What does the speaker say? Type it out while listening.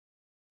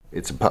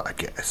It's a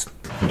podcast.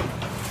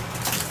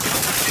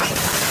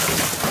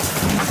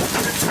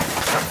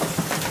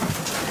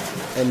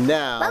 And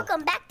now...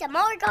 Welcome back to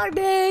More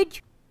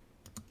Garbage.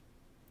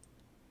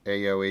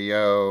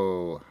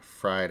 Ayo,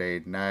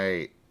 Friday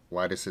night.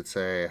 Why does it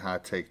say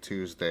Hot Take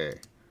Tuesday?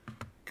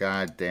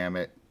 God damn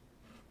it.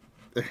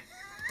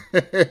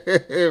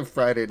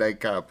 Friday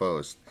night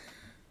compost.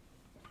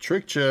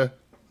 Tricked ya.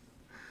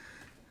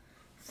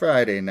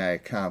 Friday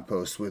night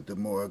compost with the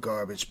More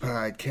Garbage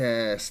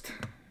podcast.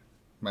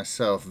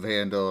 Myself,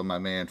 Vandal, and my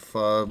man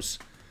Fubs.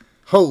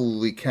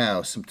 Holy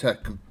cow, some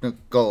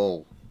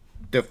technical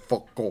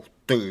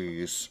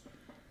difficulties.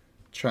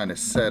 Trying to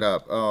set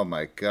up. Oh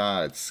my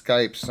god.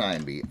 Skype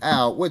signed me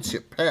out. What's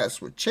your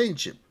password?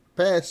 Change your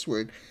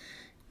password.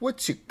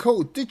 What's your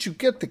code? Did you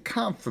get the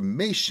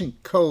confirmation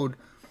code?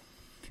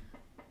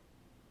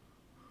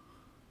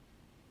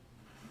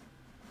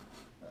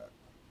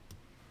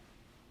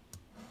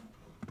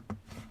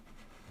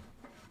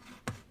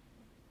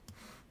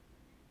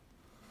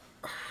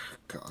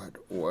 God,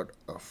 what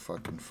a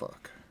fucking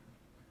fuck.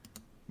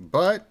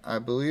 But I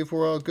believe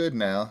we're all good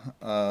now.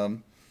 I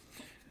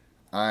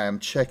am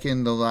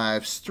checking the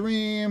live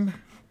stream.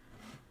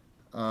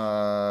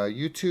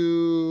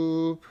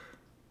 YouTube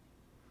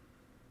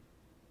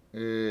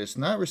is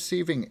not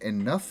receiving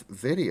enough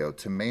video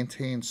to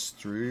maintain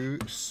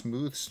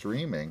smooth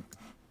streaming.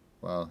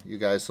 Well, you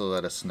guys will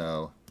let us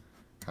know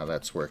how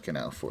that's working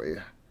out for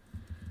you.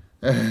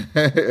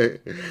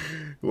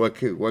 What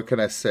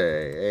can I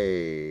say?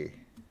 Hey.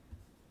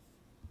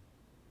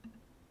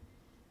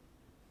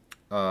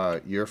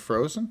 You're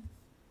frozen?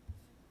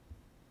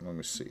 Let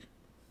me see.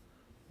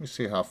 Let me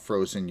see how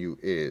frozen you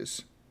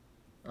is.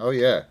 Oh,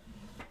 yeah.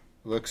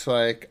 Looks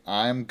like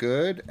I'm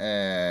good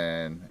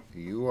and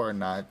you are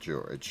not,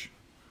 George.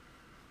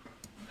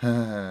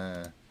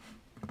 Are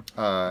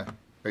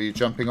you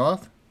jumping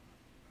off?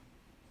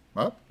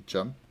 Up?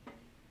 Jump.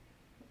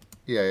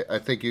 Yeah, I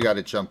think you got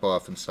to jump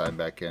off and sign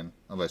back in,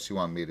 unless you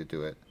want me to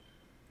do it.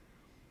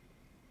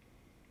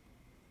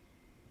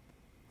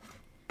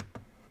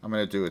 I'm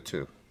going to do it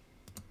too.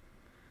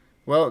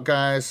 Well,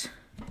 guys,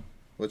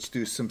 let's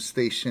do some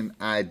station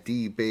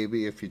ID,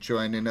 baby, if you're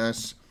joining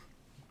us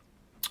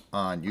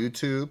on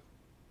YouTube.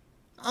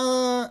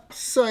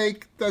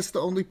 Psych, that's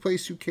the only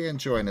place you can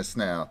join us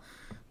now.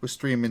 We're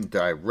streaming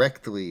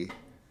directly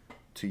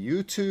to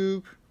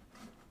YouTube.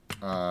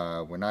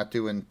 We're not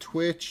doing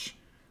Twitch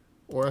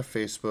or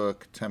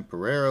Facebook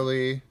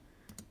temporarily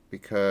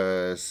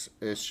because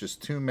it's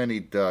just too many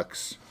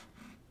ducks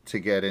to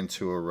get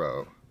into a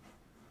row,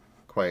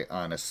 quite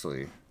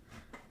honestly.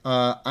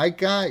 I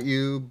got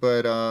you,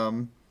 but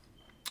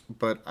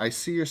I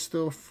see you're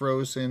still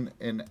frozen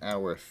in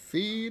our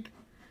feed.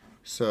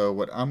 So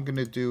what I'm going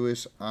to do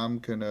is I'm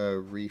going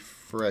to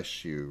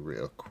refresh you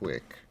real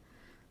quick.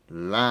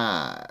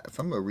 Live.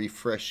 I'm going to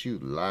refresh you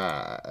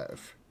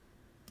live.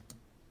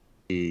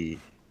 And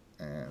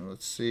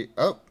let's see.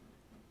 Oh.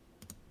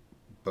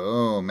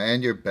 Boom.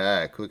 And you're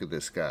back. Look at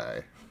this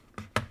guy.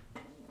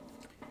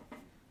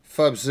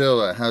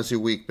 Fubzilla, how's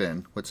your week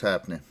been? What's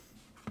happening?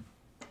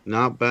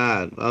 Not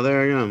bad. Oh,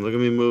 there I am. Look at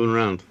me moving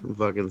around. I'm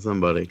fucking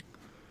somebody.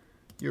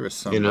 You're a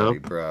somebody,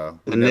 bro.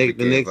 The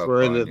Knicks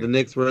are in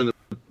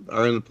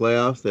the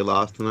playoffs. They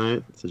lost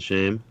tonight. It's a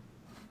shame.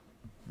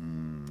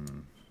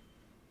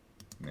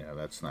 Yeah,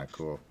 that's not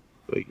cool.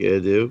 What you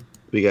gotta do?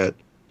 We got,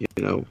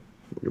 we're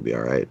gonna be all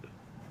right.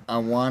 I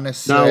want to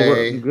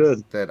say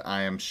good. that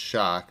I am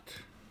shocked,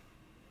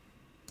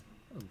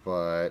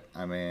 but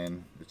I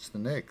mean, it's the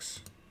Knicks.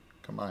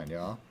 Come on,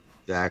 y'all.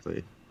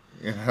 Exactly.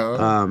 You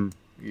know.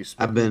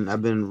 I've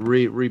been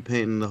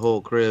repainting the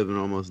whole crib and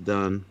almost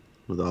done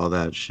with all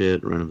that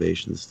shit,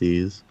 renovation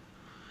steez.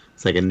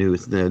 It's like a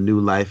new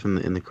life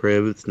in the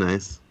crib. It's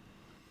nice.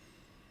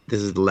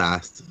 This is the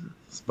last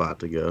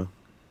spot to go.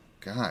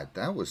 God,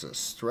 that was a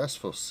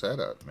stressful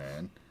setup,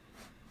 man.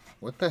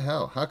 What the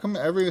hell? How come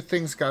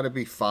everything's got to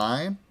be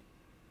fine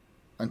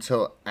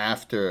until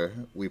after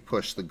we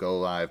push the go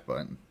live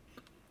button?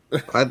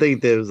 I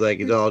think that was like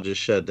it all just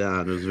shut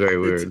down. It was very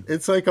weird.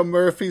 It's like a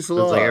Murphy's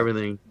Law. It's like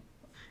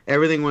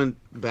everything went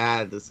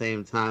bad at the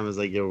same time. It's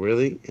like, yo,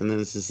 really? And then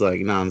it's just like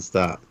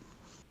nonstop.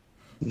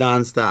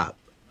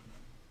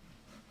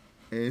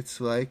 It's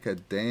like a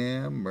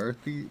damn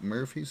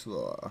Murphy's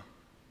Law.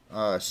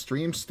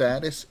 Stream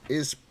status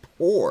is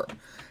poor.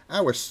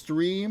 Our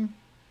stream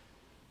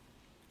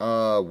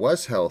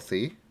was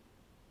healthy,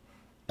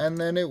 and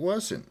then it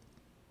wasn't.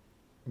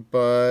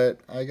 But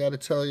I gotta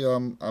tell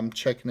you, I'm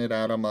checking it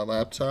out on my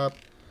laptop,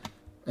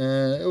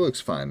 and it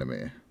looks fine to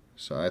me.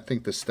 So I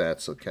think the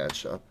stats will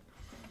catch up.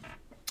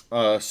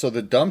 So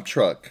the dump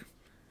truck,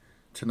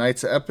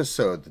 tonight's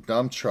episode, the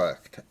dump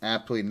truck,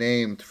 aptly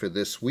named for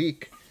this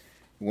week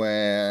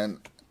when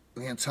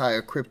the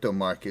entire crypto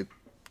market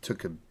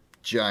took a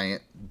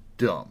giant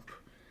dump,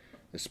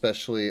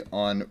 especially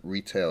on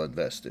retail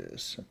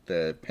investors.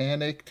 They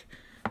panicked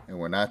and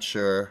were not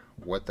sure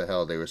what the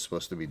hell they were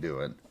supposed to be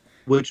doing.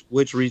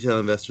 Which retail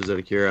investors, out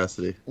of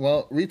curiosity?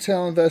 Well,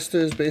 retail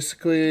investors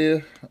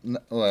basically,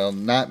 well,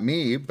 not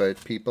me,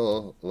 but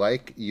people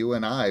like you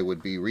and I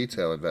would be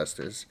retail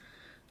investors.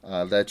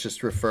 That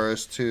just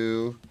refers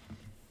to,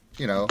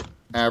 you know,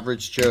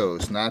 average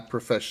Joes, not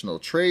professional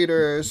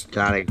traders,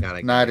 Got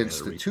not it.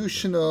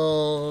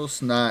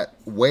 institutionals, not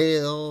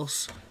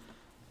whales,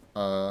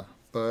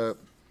 but,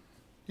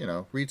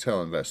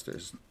 retail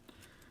investors.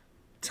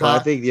 Well, I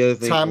think the other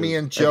thing Tommy is,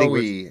 and I think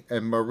we're Joey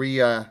and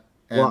Maria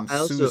well. and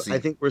I Susie.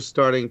 think we're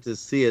starting to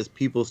see as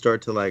people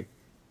start to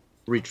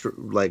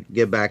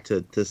get back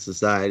to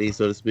society,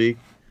 so to speak.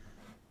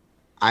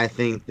 I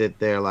think that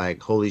they're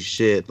like, holy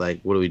shit,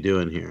 like, what are we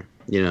doing here?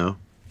 You know?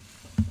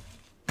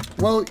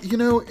 Well,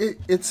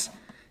 it's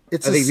I a think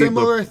people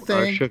similar are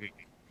thing. shook.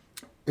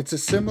 It's a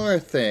similar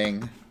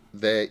thing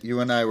that you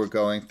and I were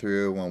going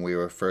through when we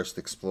were first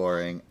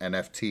exploring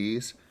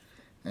NFTs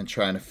and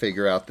trying to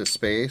figure out the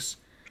space.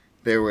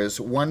 There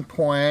was one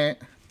point,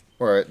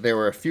 or there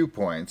were a few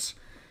points,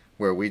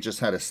 where we just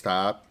had to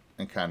stop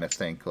and kind of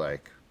think,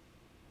 like,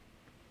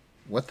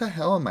 what the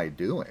hell am I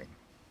doing?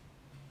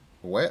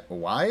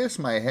 Why is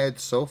my head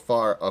so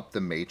far up the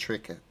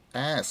matrix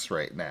ass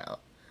right now?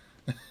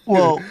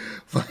 Well,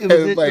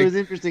 it Like, was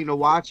interesting to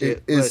watch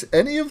it, is but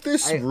any of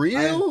this I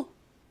real?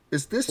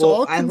 Is this well,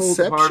 all I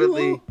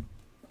wholeheartedly. conceptual?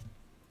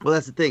 Well,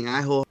 that's the thing.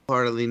 I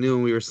wholeheartedly knew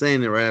when we were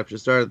saying it right after it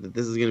started that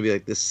this is going to be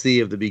like the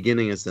sea of the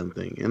beginning of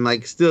something. And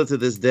like still to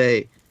this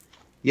day,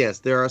 yes,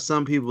 there are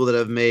some people that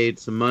have made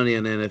some money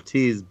on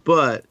NFTs,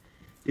 but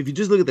if you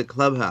just look at the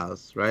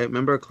Clubhouse, right?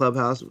 Remember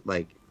Clubhouse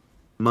like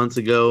months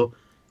ago,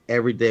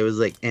 every day was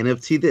like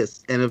NFT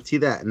this, NFT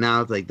that.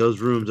 Now it's like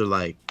those rooms are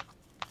like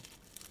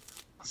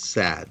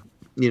sad.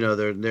 You know,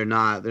 they're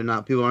not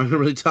people aren't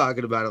really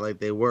talking about it like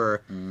they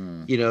were.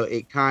 Mm. You know,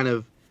 it kind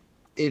of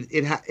it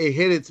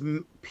hit its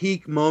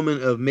peak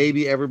moment of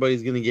maybe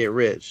everybody's going to get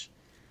rich,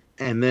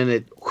 and then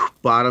it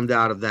bottomed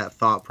out of that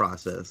thought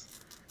process,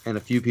 and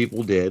a few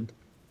people did,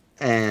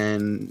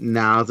 and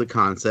now it's a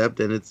concept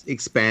and it's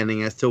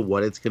expanding as to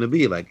what it's going to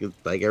be like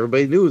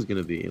everybody knew it was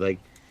going to be like.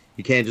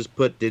 You can't just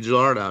put digital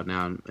art out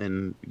now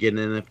and get an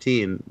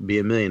NFT and be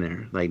a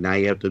millionaire. Like now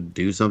you have to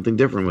do something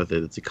different with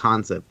it. It's a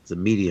concept. It's a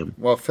medium.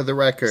 Well, for the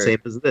record, Same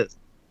as this.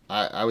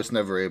 I was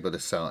never able to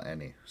sell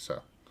any,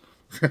 so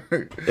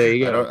There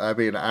you go. I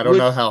don't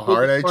know how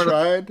hard I part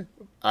tried.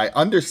 I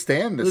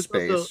understand the it's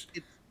also,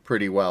 space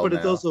pretty well but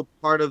it's now. also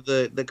part of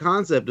the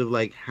concept of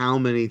like how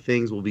many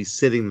things will be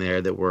sitting there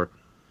that were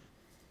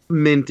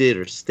minted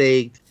or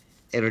staked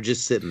and are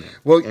just sitting there.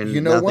 Well, and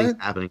you know nothing's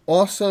what? happening.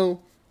 Also,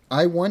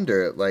 I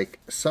wonder, like,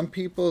 some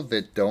people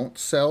that don't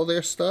sell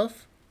their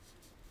stuff,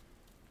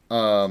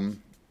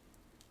 on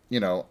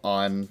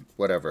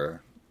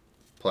whatever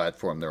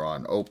platform they're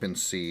on,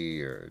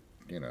 OpenSea or,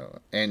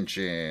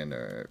 Engine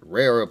or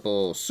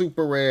Rareable,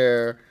 Super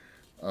Rare,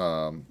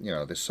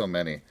 there's so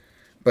many.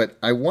 But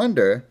I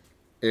wonder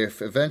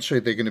if eventually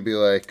they're going to be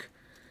like,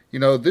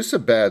 this is a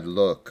bad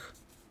look.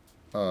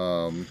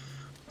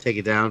 Take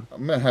it down.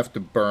 I'm going to have to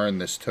burn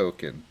this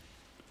token.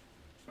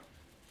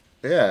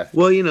 Yeah.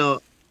 Well,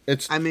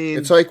 It's I mean,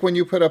 it's like when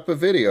you put up a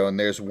video and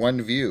there's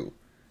one view,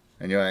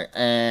 and you're like,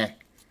 I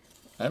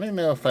don't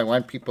know if I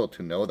want people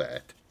to know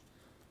that.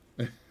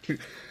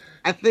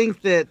 I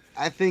think that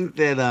I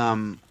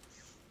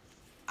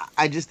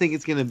just think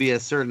it's going to be a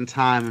certain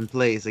time and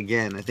place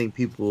again. We're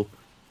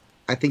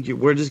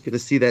just going to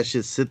see that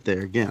shit sit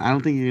there again. I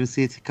don't think you're going to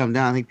see it come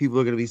down. I think people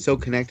are going to be so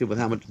connected with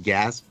how much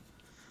gas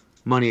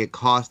money it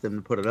cost them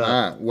to put it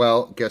up.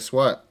 Well, guess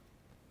what?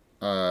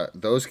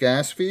 Those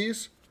gas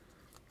fees,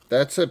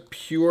 that's a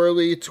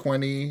purely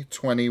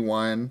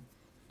 2021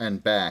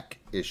 and back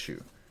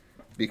issue,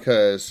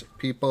 because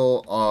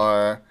people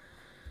are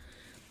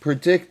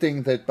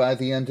predicting that by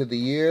the end of the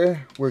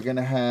year we're going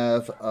to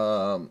have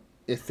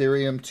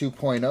Ethereum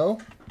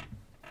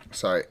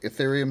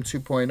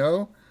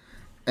 2.0,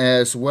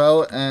 as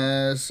well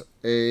as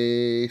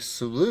a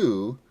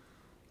slew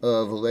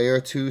of layer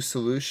 2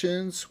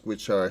 solutions,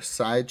 which are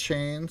side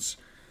chains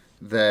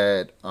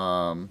that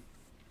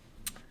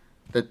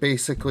that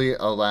basically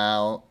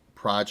allow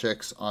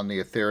projects on the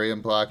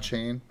Ethereum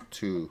blockchain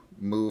to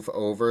move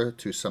over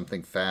to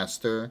something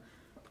faster,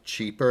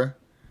 cheaper.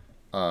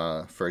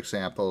 For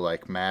example,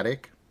 like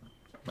Matic,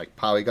 like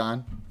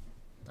Polygon,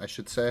 I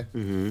should say.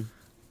 Mm-hmm.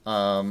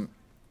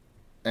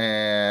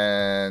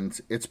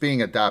 And it's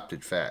being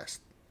adopted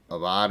fast. A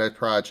lot of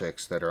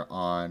projects that are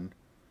on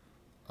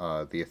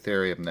the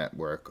Ethereum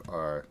network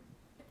are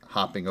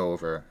hopping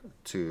over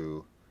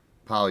to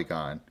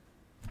Polygon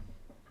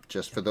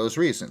just for those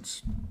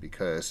reasons,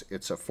 because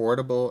it's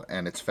affordable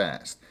and it's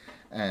fast.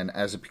 And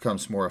as it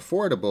becomes more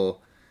affordable,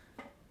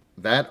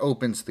 that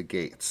opens the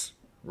gates,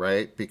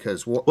 right?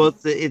 Because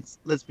it's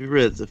let's be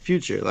real, it's the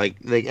future. Like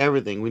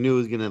everything we knew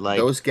was gonna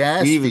those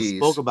gas we even fees,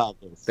 spoke about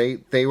this.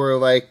 They were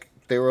like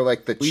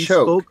the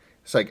choke.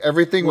 It's like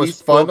everything was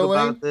spoke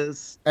funneling, about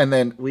this, and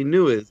then we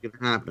knew it was gonna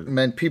happen. And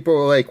then people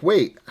were like,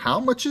 "Wait, how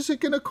much is it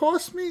gonna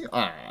cost me?"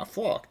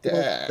 Fuck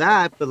that.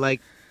 Well, but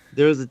like,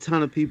 there was a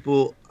ton of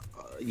people,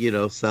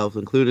 self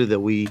included, that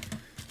we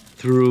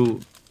threw,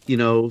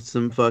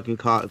 some fucking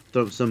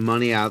throw some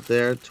money out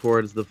there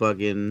towards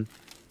the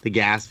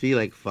gas fee,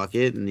 like fuck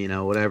it,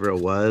 and whatever it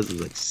was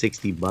like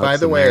 $60 By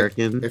the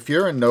American. way, if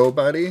you're a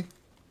nobody,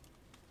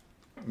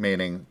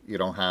 meaning you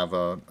don't have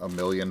a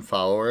million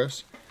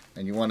followers,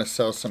 and you want to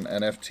sell some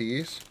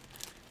NFTs,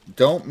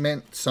 don't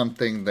mint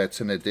something that's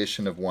an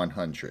edition of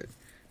 100.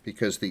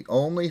 Because the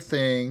only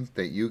thing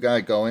that you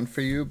got going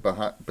for you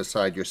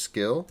beside your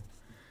skill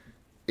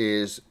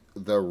is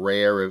the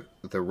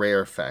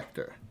rare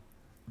factor.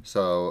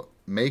 So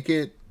make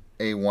it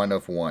a one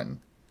of one.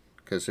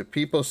 Because if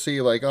people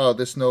see like, oh,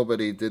 this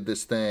nobody did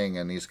this thing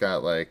and he's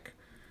got like,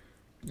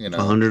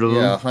 100 of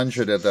them? Yeah,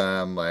 100 of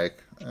them.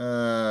 Like,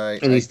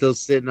 and he's still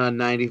sitting on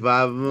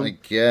 95 of them? I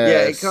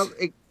guess.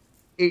 Yeah,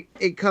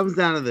 it comes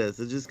down to this.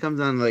 It just comes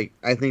down to like,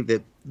 I think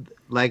that,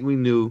 like we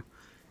knew,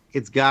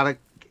 it's good.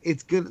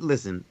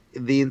 Listen,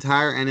 the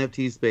entire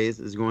NFT space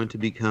is going to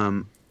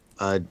become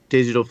a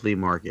digital flea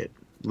market.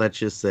 Let's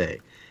just say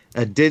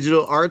a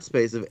digital art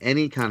space of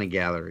any kind of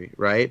gallery,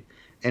 right?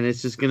 And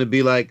it's just going to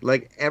be like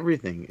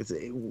everything.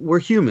 We're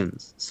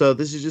humans, so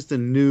this is just a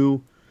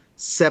new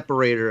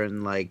separator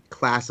and like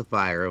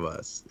classifier of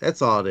us.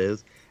 That's all it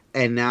is.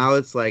 And now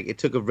it's like it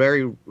took a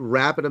very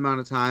rapid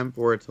amount of time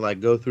for it to like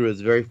go through its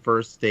very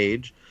first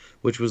stage,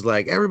 which was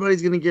like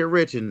everybody's going to get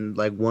rich, and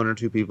like one or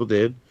two people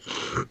did.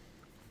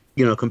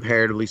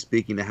 Comparatively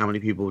speaking to how many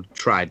people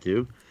tried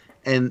to.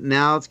 And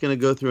now it's going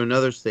to go through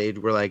another stage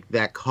where like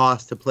that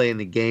cost to play in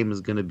the game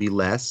is going to be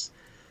less.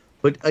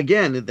 But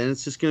again, then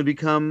it's just going to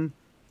become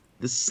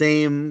the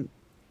same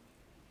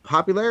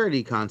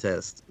popularity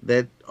contest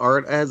that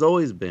art has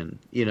always been,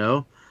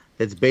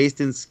 It's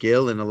based in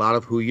skill and a lot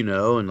of who you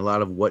know and a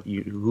lot of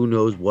who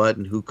knows what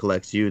and who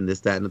collects you and this,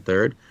 that, and the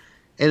third.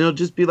 And it'll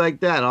just be like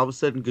that. All of a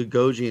sudden,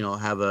 Gagosian will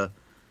have a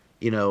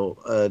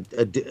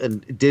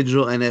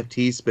digital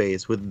NFT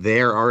space with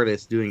their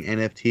artists doing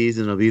NFTs,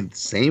 and it'll be the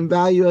same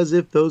value as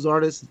if those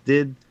artists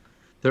did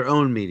their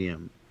own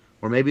medium.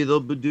 Or maybe they'll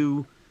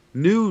do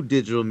new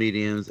digital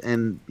mediums,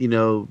 and,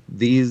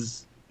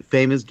 these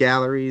famous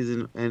galleries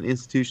and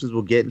institutions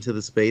will get into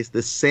the space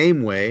the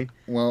same way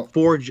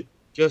for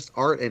just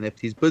art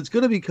NFTs. But it's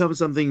going to become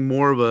something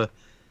more of a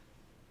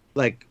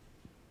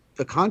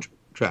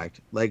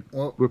contract,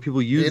 where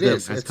people use them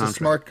as contract. It's a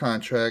smart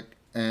contract,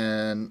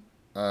 and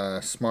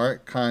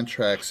smart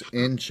contracts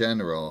in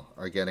general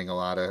are getting a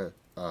lot of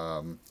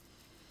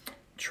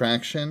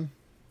traction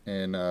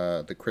in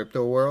the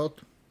crypto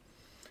world.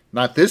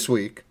 Not this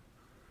week.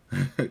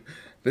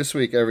 This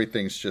week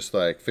everything's just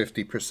like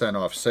 50%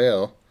 off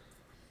sale,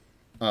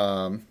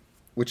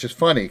 which is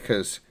funny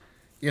because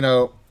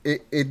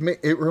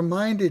it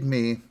reminded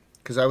me,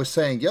 because I was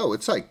saying,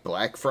 it's like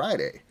Black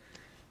Friday,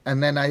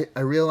 and then I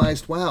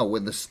realized, wow,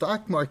 when the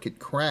stock market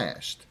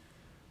crashed,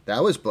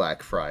 that was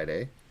Black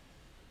Friday.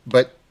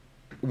 But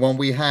when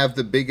we have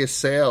the biggest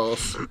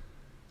sales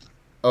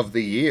of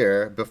the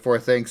year before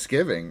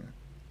Thanksgiving,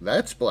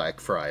 that's Black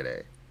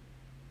Friday.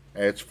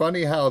 And it's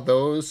funny how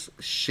those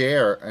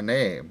share a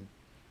name.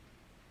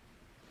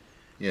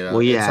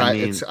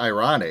 It's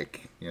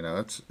ironic.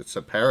 It's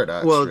a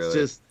paradox. Well, really.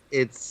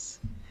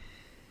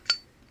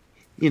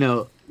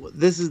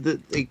 this is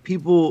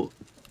people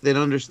that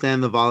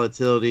understand the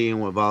volatility and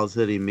what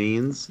volatility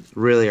means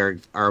really are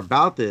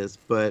about this.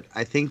 But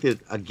I think that,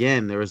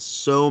 again, there's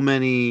so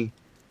many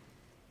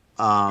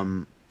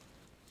common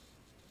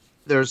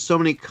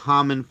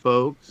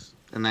folks,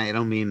 and I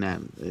don't mean that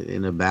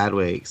in a bad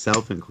way,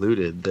 self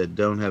included, that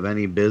don't have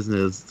any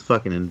business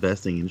fucking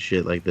investing in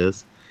shit like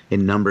this,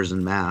 in numbers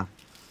and math,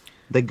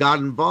 that got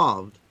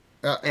involved.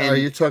 Are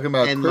you talking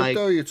about crypto,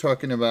 or are you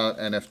talking about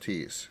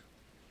NFTs?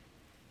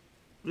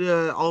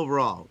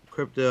 Overall,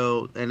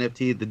 crypto,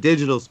 NFT, the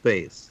digital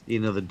space,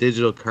 the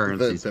digital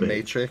currency space. The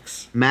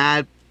Matrix.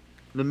 The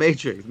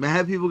Matrix.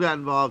 Mad people got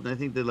involved, and I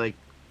think that,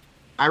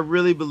 I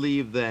really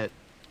believe that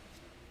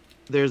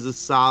there's a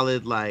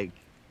solid, I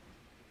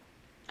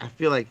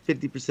feel like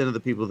 50% of the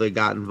people that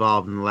got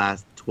involved in the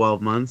last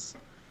 12 months,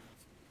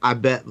 I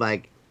bet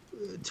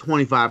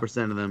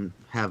 25% of them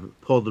have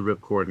pulled the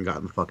ripcord and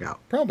gotten the fuck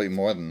out. Probably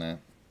more than that.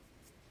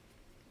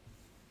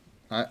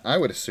 I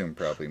would assume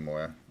probably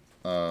more.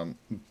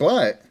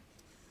 But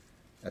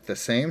at the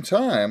same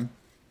time,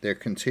 there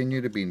continue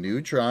to be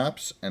new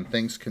drops and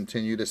things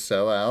continue to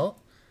sell out.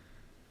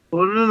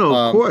 Well, no,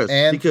 of course.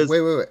 And because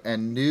wait,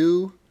 and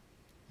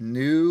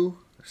new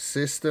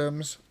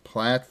systems,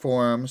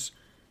 platforms,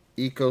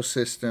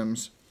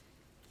 ecosystems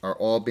are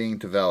all being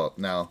developed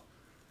now.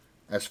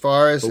 As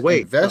far as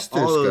investors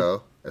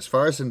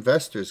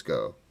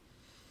go,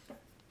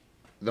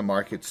 the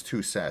market's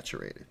too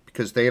saturated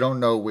because they don't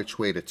know which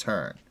way to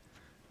turn,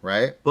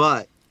 right?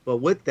 But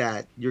with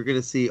that, you're going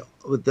to see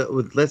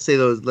let's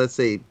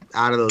say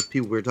out of those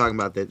people we were talking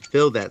about that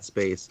filled that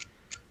space,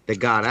 that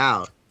got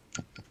out.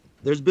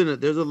 There's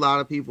a lot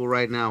of people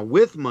right now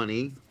with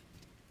money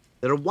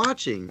that are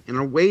watching and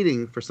are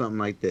waiting for something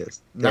like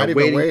this. Not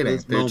even waiting.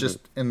 They're just,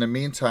 in the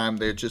meantime,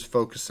 they're just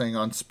focusing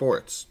on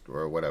sports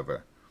or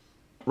whatever.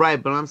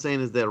 Right, but what I'm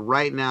saying is that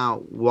right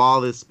now,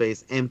 while this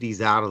space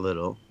empties out a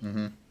little,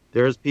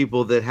 There's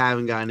people that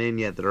haven't gotten in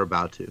yet that are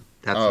about to.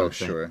 That's what Oh, I'm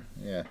saying. sure.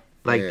 Yeah.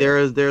 Like Yeah. there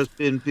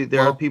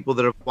are Well, people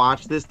that have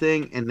watched this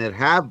thing and that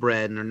have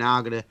bread and are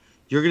now gonna.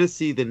 You're gonna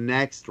see the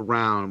next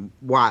round.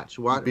 Watch.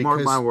 Mark my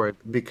because word.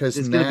 because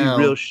It's gonna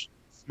be real now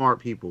smart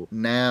people.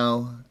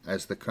 now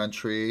as the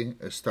country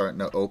is starting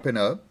to open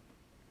up,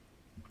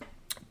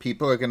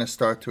 people are going to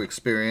start to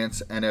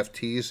experience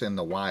NFTs in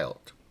the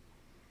wild.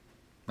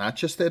 Not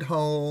just at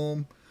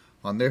home,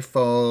 on their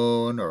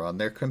phone, or on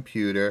their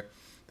computer.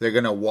 They're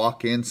going to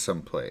walk in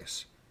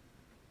someplace.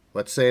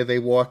 Let's say they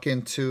walk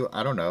into,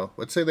 I don't know,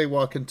 let's say they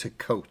walk into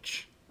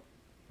Coach,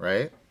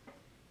 right?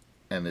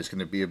 And there's going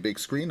to be a big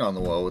screen on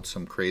the wall with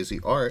some crazy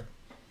art.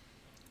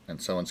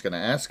 And someone's going to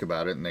ask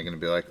about it, and they're going to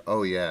be like,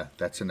 oh, yeah,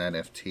 that's an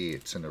NFT.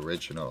 It's an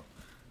original.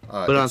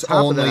 But on It's top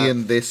of only that,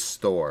 in this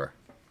store.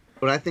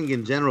 but I think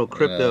in general,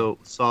 crypto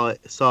saw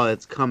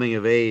its coming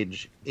of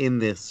age in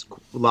this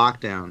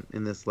lockdown,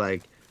 in this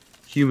like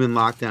human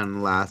lockdown in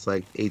the last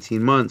like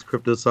 18 months.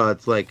 Crypto saw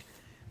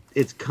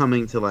it's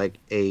coming to like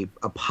a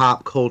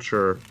pop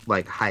culture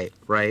like hype,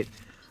 right?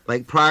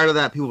 Like prior to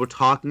that, people were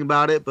talking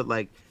about it, but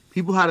like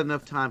people had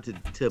enough time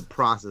to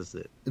process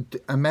it.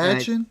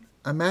 Imagine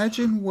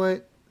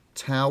what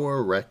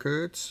Tower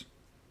Records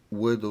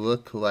would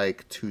look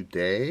like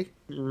today.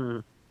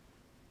 Mhm.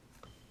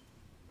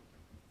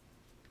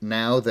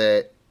 Now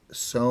that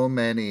so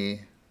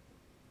many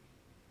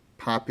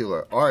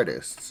popular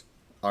artists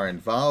are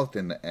involved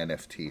in the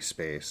NFT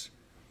space,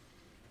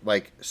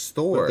 like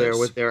stores,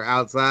 With their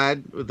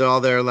outside, with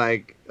all their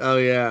like, oh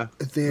yeah,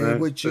 there right?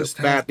 would just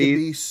Fat have to be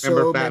Beats.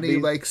 Remember so Fat many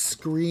Beats? like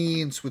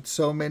screens with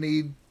so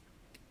many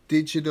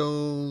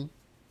digital,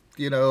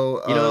 you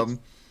know, You know, it's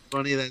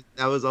funny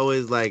that was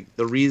always like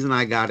the reason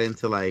I got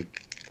into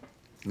like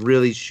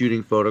really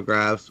shooting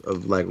photographs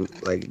of like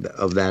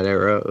of that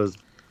era was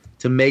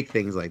to make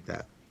things like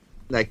that,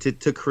 like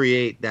to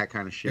create that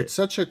kind of shit. it's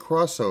such a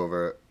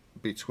crossover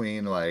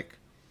between like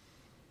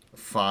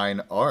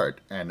fine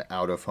art and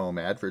out of home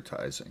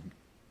advertising.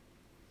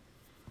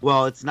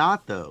 Well, it's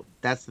not though.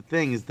 That's the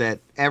thing, is that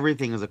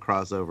everything is a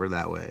crossover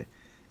that way.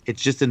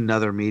 It's just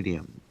another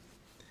medium.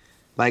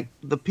 Like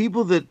the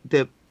people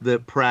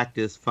that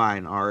practice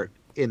fine art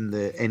in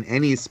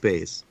any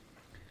space,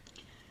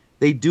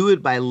 they do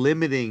it by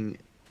limiting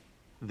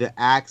the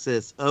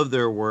access of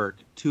their work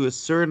to a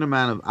certain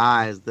amount of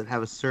eyes that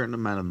have a certain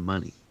amount of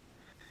money,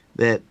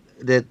 that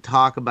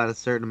talk about a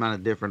certain amount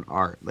of different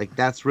art. Like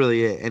that's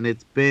really it, and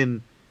it's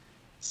been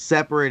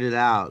separated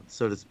out,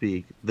 so to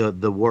speak,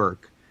 the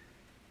work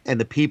and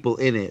the people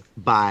in it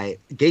by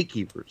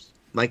gatekeepers,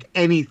 like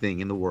anything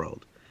in the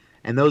world.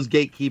 And those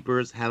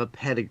gatekeepers have a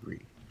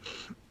pedigree.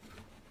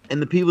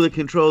 And the people that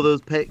control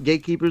those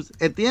gatekeepers,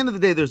 at the end of the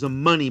day, there's a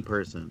money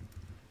person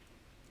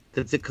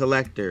that's a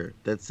collector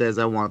that says,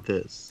 I want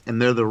this. And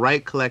they're the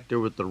right collector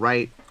with the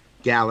right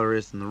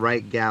gallerist and the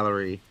right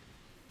gallery.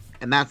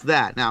 And that's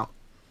that. Now,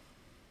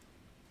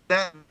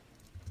 that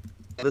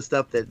the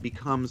stuff that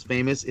becomes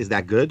famous, is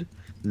that good?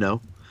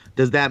 No.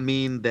 Does that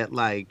mean that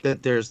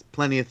that there's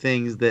plenty of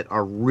things that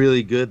are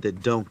really good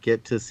that don't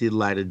get to see the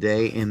light of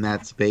day in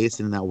that space,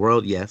 in that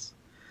world? Yes.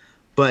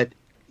 But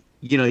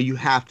you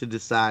have to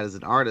decide as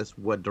an artist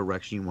what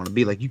direction you want to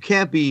be. Like you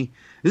can't be,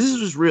 this is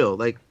just real.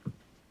 Like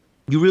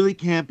you really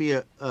can't be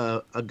a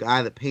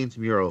guy that paints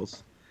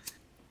murals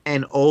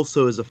and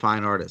also is a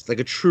fine artist, like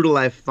a true to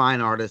life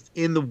fine artist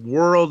in the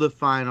world of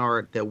fine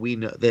art that we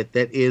know that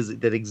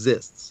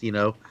exists.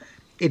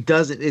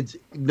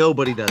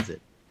 Nobody does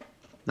it.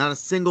 Not a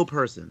single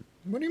person.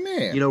 What do you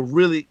mean?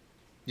 Really.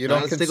 You not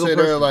don't a single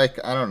consider person.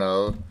 like, I don't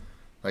know,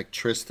 like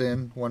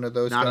Tristan one of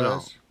those Not at guys?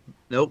 all.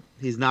 Nope,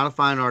 he's not a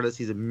fine artist.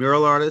 He's a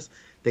mural artist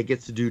that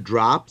gets to do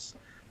drops.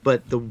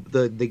 But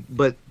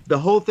the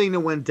whole thing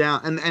that went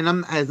down,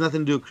 and has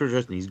nothing to do with Chris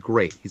Tristan. He's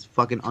great. He's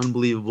fucking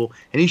unbelievable,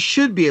 and he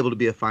should be able to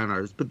be a fine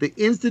artist. But the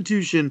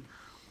institution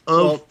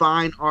of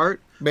fine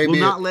art will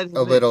not let him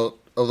a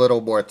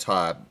little more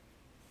time.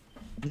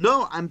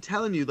 No, I'm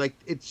telling you, like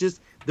it's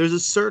just there's a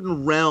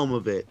certain realm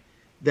of it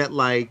that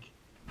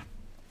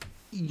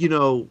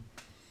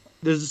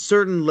there's a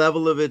certain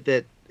level of it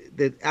that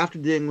after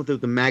dealing with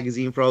the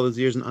magazine for all those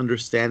years and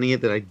understanding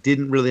it that I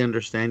didn't really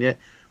understand yet,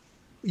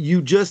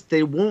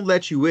 they won't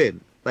let you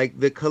in. Like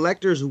the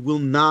collectors will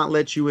not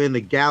let you in,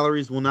 the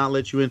galleries will not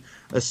let you in,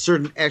 a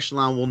certain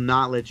echelon will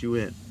not let you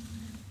in.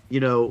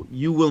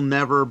 You will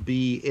never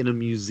be in a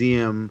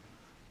museum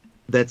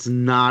that's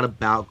not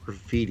about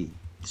graffiti.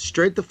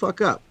 Straight the fuck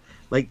up.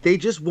 Like they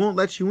just won't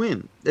let you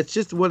in. That's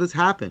just what has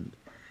happened.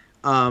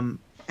 And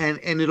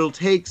it'll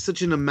take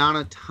such an amount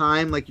of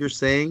time, like you're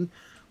saying,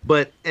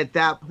 but at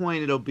that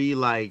point it'll be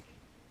like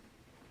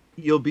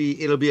it'll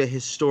be a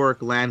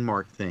historic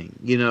landmark thing.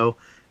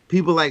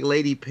 People like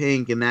Lady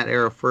Pink in that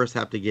era first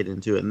have to get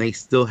into it, and they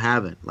still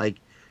haven't. Like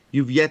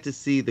you've yet to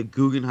see the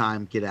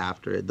Guggenheim get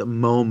after it, the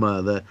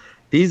MoMA,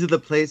 these are the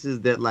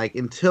places that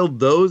until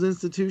those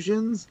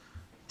institutions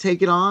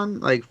take it on,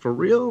 like for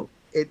real,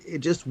 it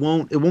just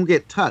won't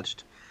get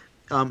touched.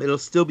 It'll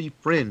still be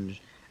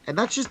fringe. And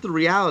that's just the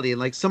reality.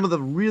 And some of the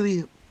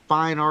really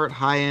fine art,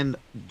 high-end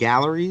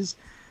galleries,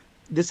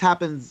 this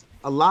happens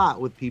a lot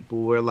with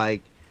people where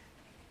like,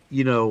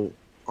 you know,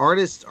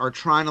 artists are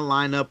trying to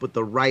line up with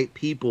the right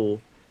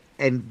people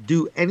and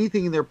do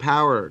anything in their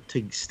power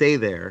to stay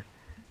there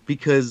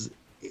because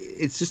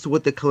it's just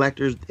what the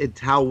collectors, it's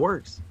how it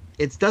works.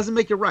 It doesn't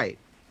make it right,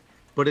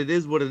 but it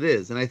is what it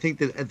is. And I think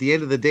that at the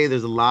end of the day,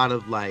 there's a lot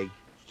of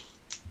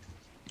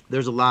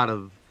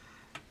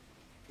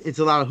it's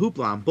a lot of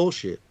hoopla and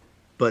bullshit,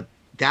 but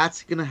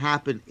that's going to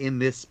happen in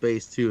this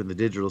space too, in the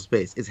digital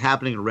space. It's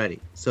happening already.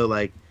 So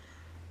like,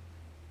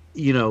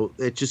 you know,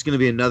 it's just going to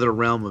be another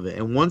realm of it.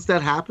 And once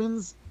that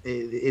happens,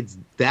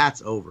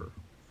 that's over.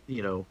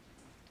 You know,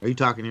 are you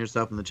talking to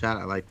yourself in the chat?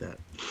 I like that.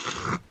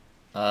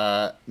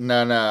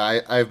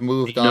 No. I've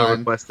moved on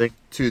requesting.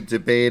 To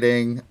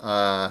debating.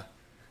 Al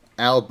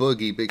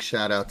Boogie, big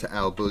shout out to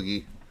Al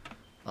Boogie,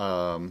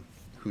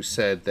 who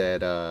said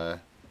that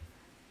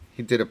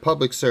he did a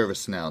public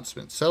service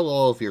announcement. Sell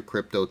all of your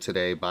crypto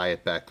today, buy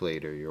it back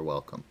later. You're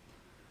welcome.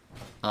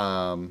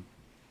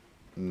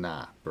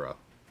 Nah, bro.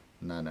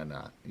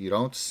 No. You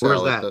don't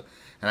sell Where's it. that?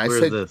 And I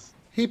Where's said this?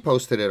 he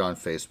posted it on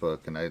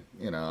Facebook, and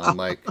I'm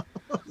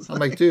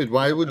like, dude,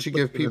 why would you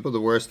give people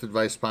the worst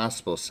advice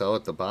possible? Sell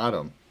at the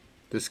bottom.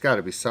 This got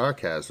to be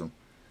sarcasm.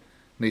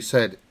 And he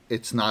said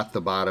it's not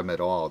the bottom at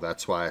all.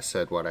 That's why I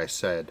said what I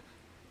said.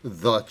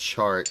 The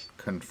chart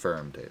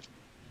confirmed it.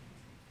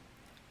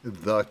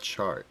 The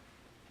chart.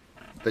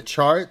 The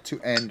chart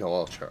to end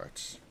all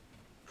charts.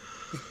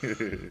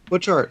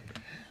 What chart?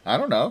 I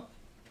don't know.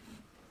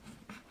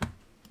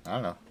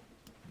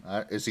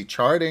 Is he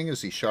charting?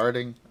 Is he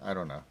sharding? I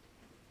don't know.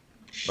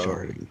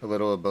 Sharding. A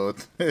little of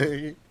both.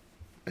 The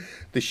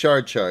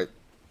shard chart.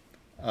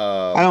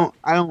 I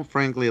don't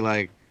frankly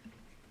like.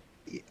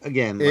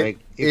 Again,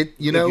 if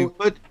you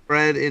put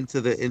bread into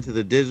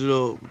the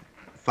digital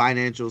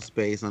financial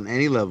space on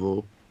any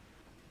level,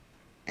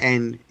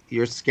 and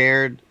you're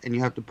scared and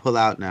you have to pull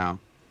out now,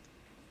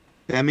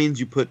 that means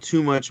you put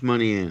too much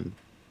money in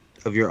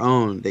of your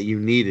own that you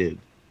needed.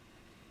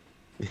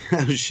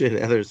 Oh shit,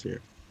 Heather's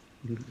here.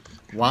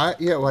 Why?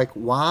 Yeah, like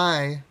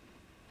why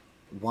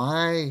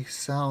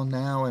sell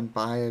now and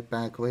buy it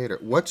back later?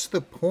 What's the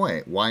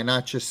point? Why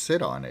not just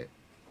sit on it?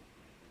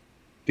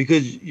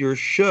 Because you're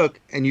shook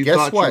and you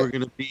thought you were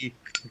going to be.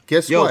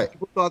 Guess what?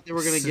 People thought they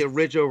were going to get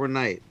rich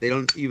overnight. They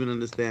don't even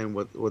understand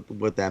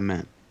what that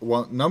meant.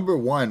 Well, number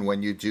one,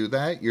 when you do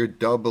that, you're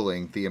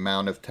doubling the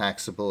amount of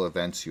taxable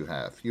events you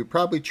have. You're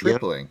probably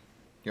tripling. Yep.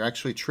 You're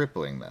actually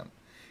tripling them.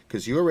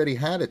 Because you already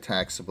had a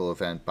taxable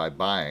event by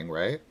buying,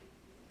 right?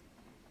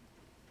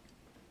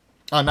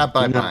 Oh, not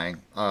by buying.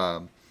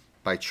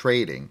 By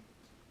trading,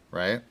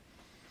 right?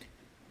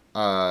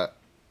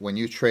 When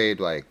you trade,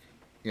 like,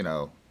 you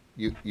know,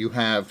 you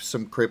have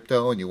some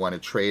crypto and you want to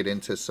trade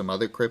into some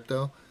other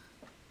crypto,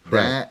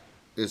 that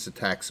is a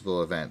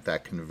taxable event,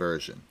 that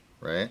conversion,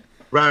 right?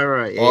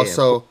 Right. Yeah,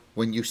 also,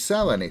 when you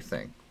sell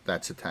anything,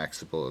 that's a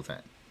taxable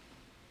event,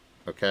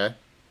 okay?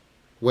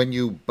 When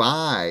you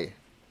buy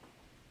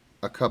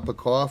a cup of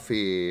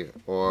coffee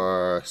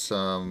or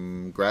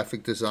some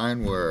graphic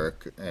design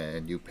work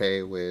and you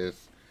pay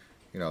with,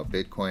 you know,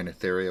 Bitcoin,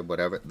 Ethereum,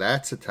 whatever,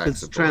 that's a taxable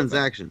it's a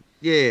transaction.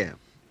 Event.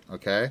 Yeah.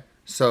 Okay?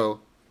 So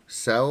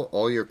sell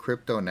all your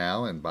crypto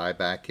now and buy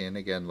back in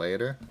again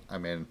later. I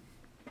mean,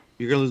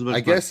 you're gonna lose much. I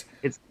guess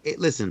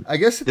listen. I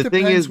guess it the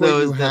depends thing is, what though,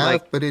 you is have, that,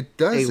 like, but it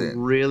doesn't. It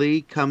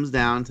really comes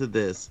down to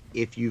this.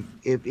 If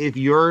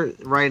you're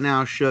right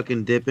now shook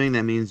and dipping,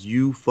 that means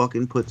you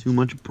fucking put too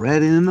much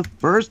bread in the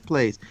first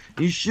place.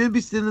 You should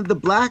be sitting at the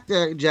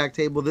blackjack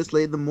table this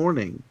late in the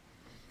morning,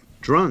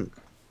 drunk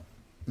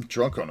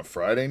on a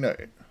Friday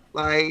night.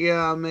 Like,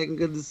 yeah, I'm making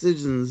good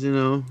decisions, you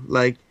know,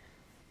 like.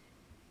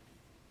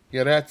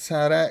 Yeah, that's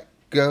how that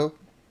go.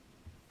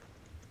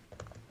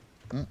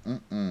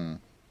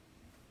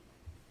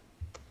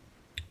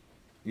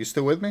 You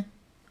still with me?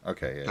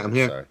 Okay, yeah. I'm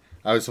here. Sorry.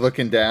 I was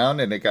looking down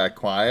and it got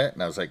quiet,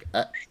 and I was like,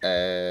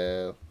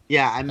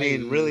 Yeah, I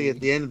mean, really, at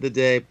the end of the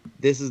day,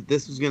 this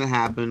was gonna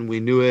happen. We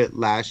knew it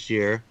last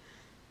year,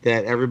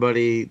 that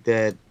everybody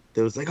that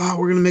was like, oh,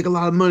 we're gonna make a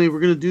lot of money, we're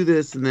gonna do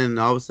this, and then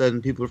all of a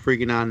sudden, people are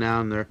freaking out now,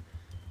 and they're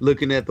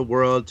looking at the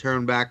world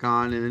turn back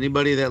on, and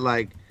anybody that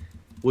like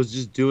was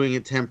just doing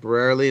it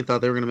temporarily and thought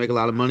they were gonna make a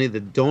lot of money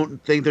that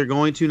don't think they're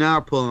going to now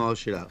are pulling all this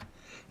shit out,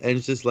 and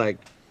it's just like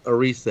a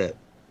reset.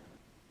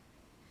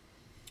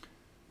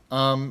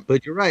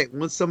 But you're right.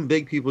 Once some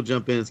big people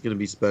jump in, it's going to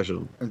be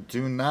special.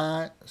 Do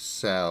not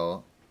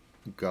sell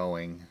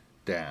going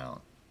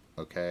down,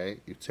 okay?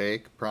 You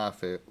take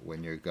profit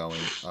when you're going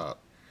up.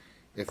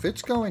 If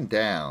it's going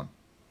down,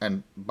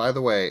 and by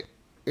the way,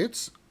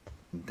 it's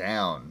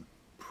down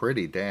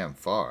pretty damn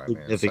far. I mean,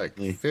 it's like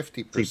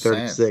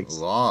 50%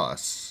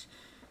 loss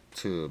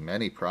to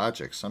many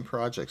projects. Some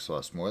projects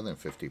lost more than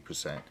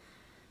 50%.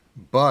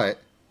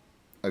 But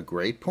a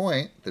great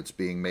point that's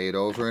being made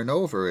over and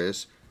over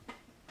is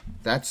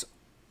that's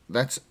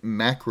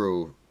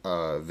macro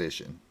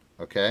vision,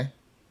 okay?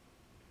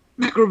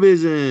 Macro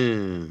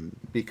vision.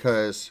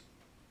 Because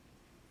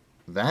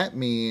that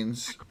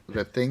means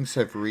that things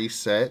have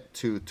reset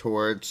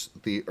towards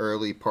the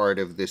early part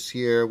of this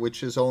year,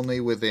 which is only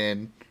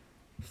within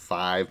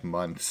 5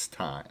 months'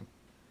 time.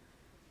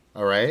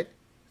 All right?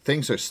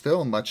 Things are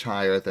still much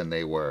higher than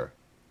they were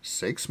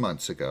 6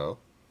 months ago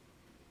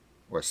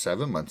or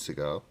 7 months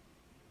ago.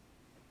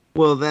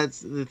 Well,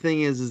 that's the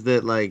thing is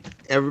that like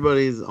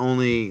everybody's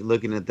only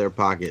looking at their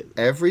pocket.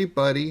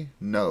 Everybody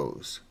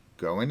knows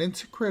going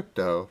into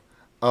crypto,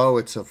 oh,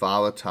 it's a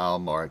volatile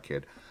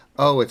market.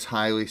 Oh, it's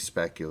highly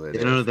speculative.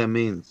 They don't know what that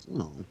means.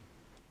 No.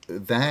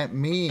 That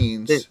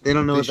means They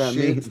don't know the what that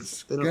means.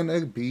 shit's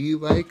gonna be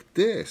like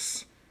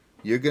this.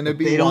 You're gonna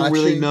be They don't watching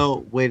really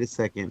know. Wait a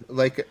second.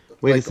 like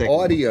Wait a like second.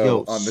 audio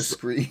Yo, on the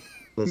screen.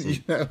 listen.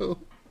 You know?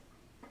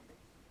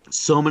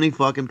 So many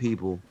fucking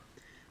people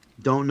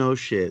don't know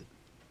shit,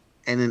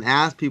 and then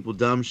ask people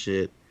dumb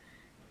shit,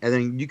 and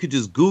then you could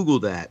just Google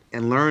that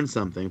and learn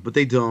something, but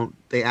they don't.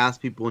 They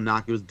ask people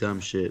innocuous dumb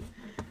shit,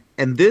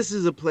 and this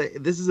is a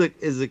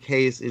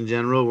case in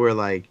general where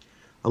like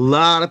a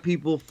lot of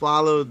people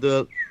followed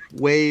the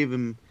wave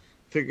and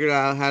figured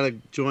out how to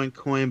join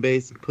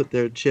Coinbase and put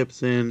their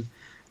chips in,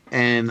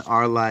 and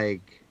are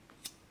like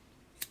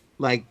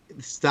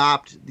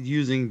stopped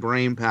using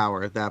brain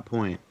power at that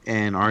point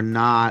and are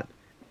not,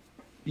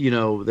 they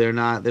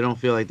don't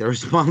feel like they're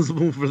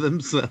responsible for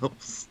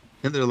themselves,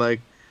 and they're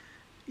like,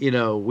 we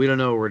don't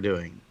know what we're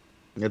doing.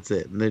 That's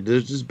it. And they're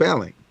just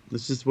bailing.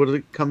 That's just what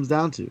it comes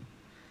down to.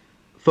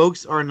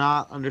 Folks are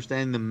not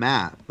understanding the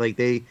math. Like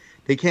they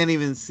can't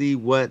even see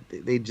what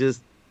they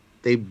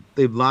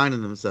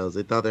blinded themselves.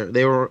 They thought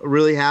they were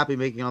really happy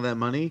making all that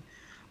money,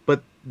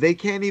 but they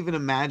can't even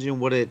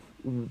imagine where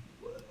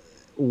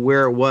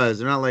it was.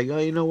 They're not like, oh,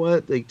 you know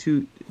what? Like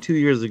two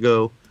years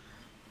ago,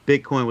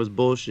 Bitcoin was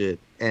bullshit,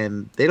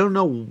 and they don't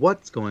know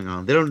what's going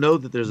on. They don't know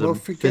that there's a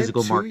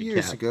physical market cap. 2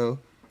 years ago,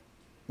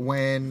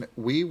 when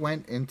we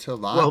went into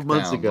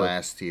lockdown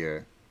last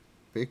year,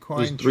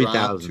 Bitcoin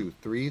dropped to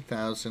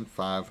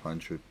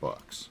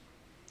 $3,500.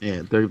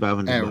 Yeah,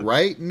 $3,500. And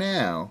right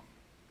now,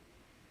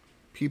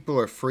 people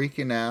are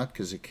freaking out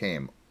because it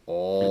came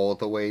all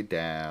the way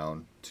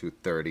down to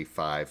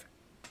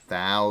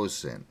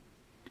 35,000.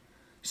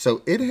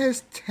 So it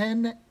has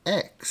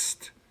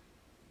 10x'd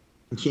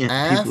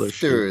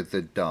after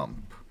the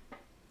dump.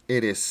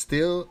 It is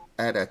still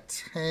at a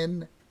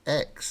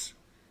 10x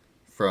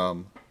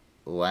from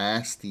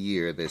last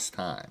year this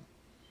time.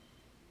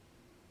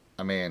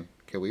 I mean,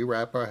 can we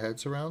wrap our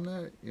heads around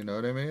that? You know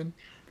what I mean?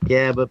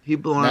 Yeah, but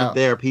people aren't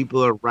there.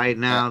 People are right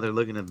now. They're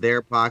looking at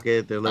their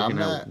pocket. They're looking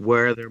at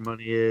where their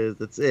money is.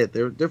 That's it.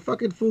 They're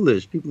fucking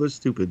foolish. People are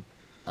stupid.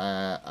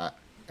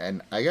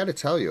 And I got to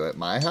tell you, at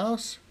my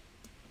house,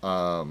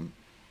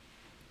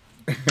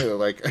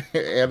 like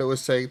Anna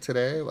was saying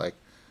today, like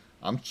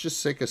I'm just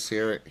sick of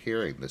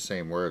hearing the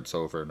same words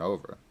over and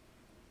over.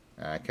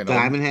 I can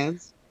Diamond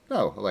hands?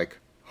 No, like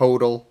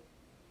HODL,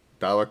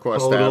 dollar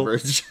cost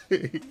average.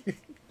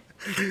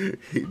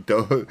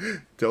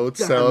 don't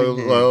sell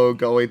low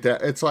going down.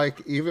 It's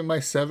like even my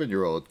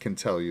 7-year-old can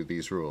tell you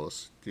these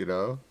rules.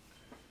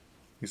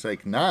 He's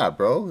like, nah,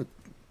 bro.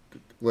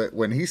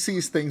 When he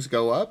sees things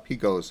go up, he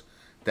goes,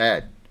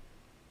 Dad,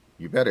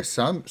 you better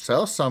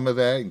sell some of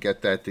that and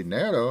get that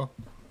dinero.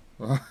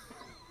 I'm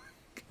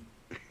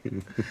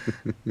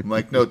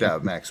like, no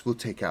doubt, Max. We'll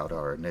take out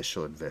our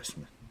initial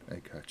investment.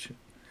 I got you.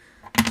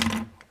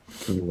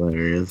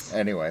 Hilarious.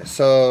 Anyway,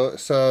 so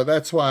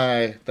that's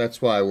why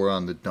we're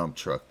on the dump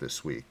truck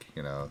this week,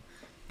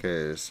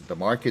 because the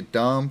market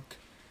dumped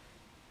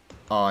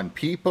on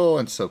people,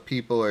 and so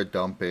people are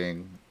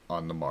dumping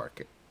on the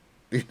market.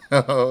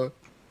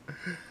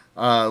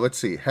 Let's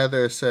see.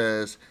 Heather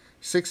says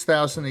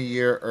 $6,000 a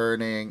year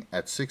earning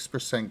at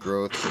 6%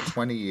 growth for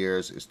 20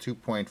 years is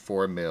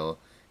 2.4 mil,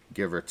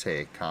 give or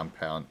take,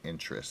 compound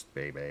interest,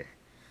 baby.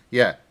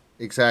 Yeah,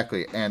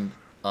 exactly, and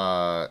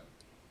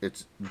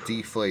it's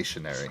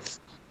deflationary.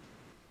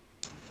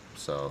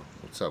 So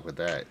what's up with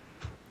that?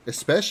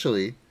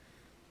 Especially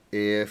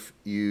if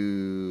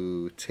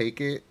you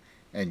take it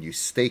and you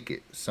stake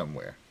it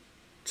somewhere.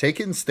 Take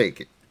it and stake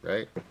it,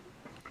 right?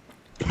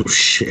 Oh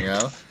shit!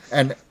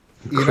 And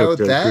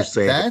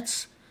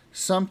that's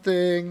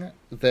something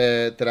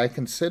that I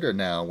consider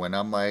now when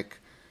I'm like,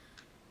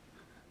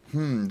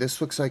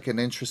 this looks like an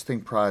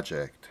interesting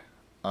project.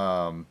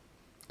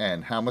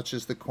 And how much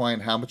is the coin?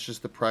 How much is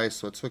the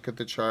price? Let's look at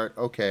the chart.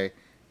 Okay,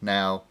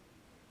 now,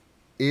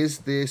 is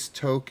this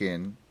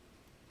token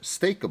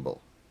stakeable?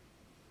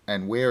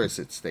 And where is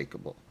it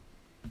stakeable?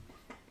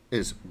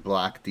 Is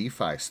Block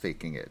DeFi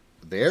staking it?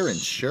 They're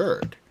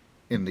insured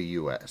in the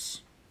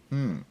U.S.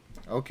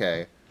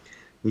 Okay.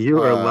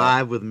 You are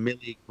live with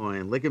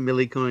Millicoin. Look at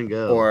Millicoin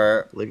go.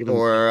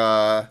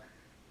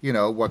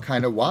 What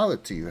kind of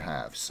wallet do you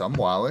have? Some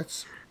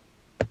wallets,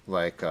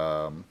 like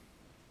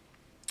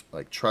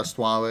Trust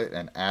Wallet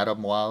and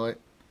Atom Wallet,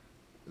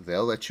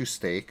 they'll let you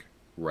stake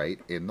right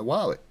in the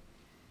wallet.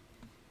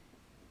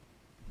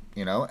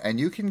 And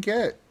you can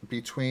get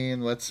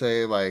between, let's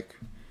say, like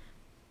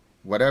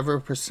whatever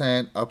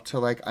percent up to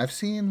like, I've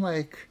seen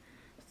like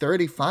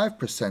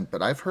 35%,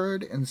 but I've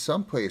heard in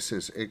some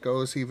places it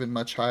goes even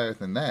much higher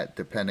than that,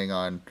 depending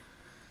on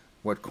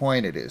what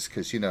coin it is.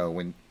 Because,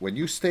 when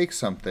you stake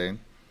something,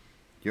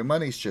 your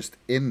money's just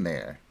in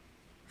there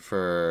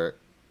for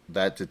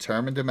that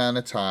determined amount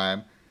of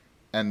time.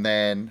 And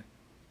then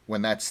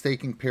when that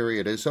staking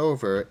period is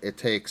over, it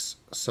takes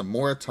some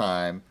more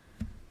time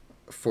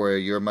for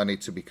your money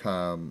to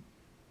become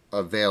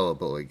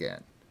available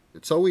again.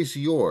 It's always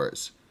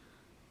yours,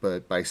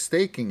 but by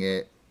staking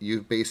it,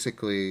 you've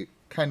basically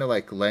kind of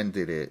like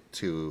lended it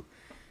to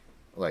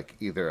like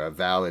either a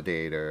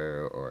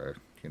validator or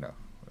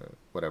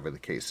whatever the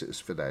case is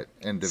for that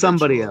individual.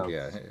 Somebody else.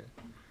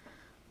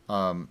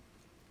 Yeah.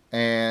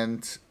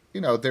 And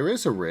there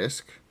is a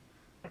risk,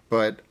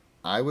 but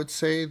I would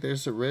say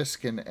there's a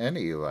risk in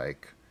any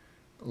like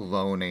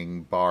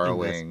loaning,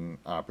 borrowing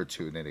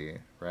opportunity,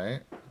 right?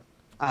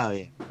 Oh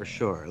yeah, for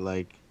sure.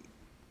 Like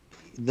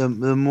the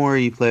more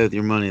you play with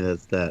your money,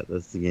 that's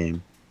the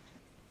game.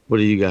 What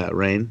do you got,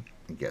 Rain?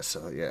 I guess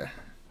so, yeah.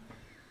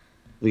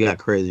 We got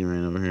Crazy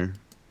Rain over here.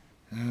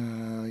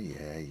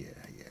 Yeah.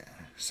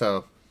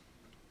 So,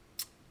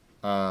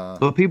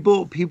 but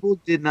people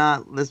did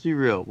not. Let's be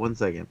real. 1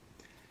 second.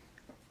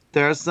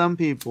 There are some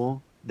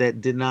people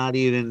that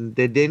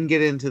didn't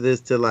get into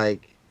this to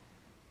like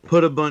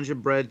put a bunch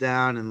of bread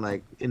down and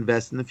like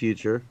invest in the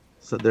future.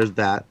 So there's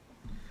that.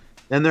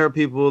 Then there are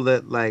people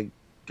that like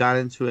got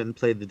into it and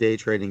played the day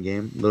trading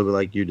game a little bit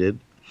like you did.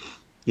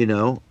 There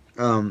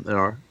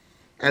are.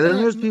 And then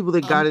there's people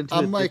that got into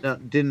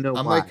it didn't know why.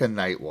 I'm like a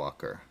night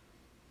walker.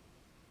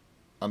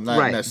 I'm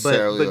not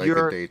necessarily like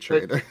a day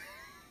trader.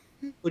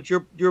 But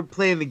you're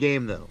playing the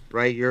game though,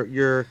 right?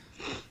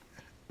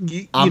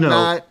 I'm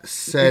not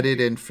set it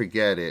and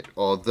forget it.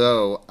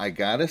 Although I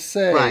gotta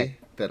say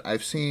that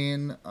I've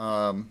seen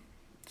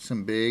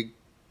some big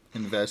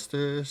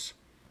investors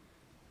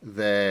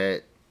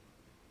that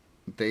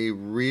they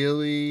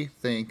really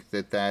think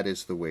that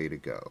is the way to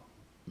go.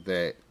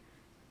 That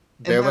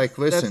they're like,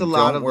 listen,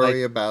 don't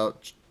worry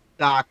about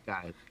stock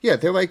guys. Yeah,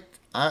 they're like,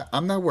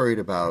 I'm not worried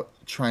about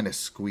trying to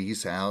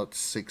squeeze out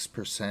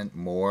 6%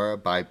 more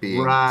by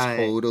being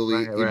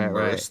totally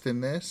immersed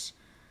in this.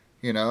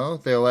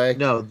 They're like,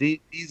 no,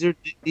 these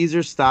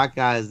are stock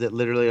guys that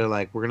literally are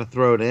like, we're gonna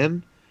throw it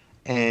in,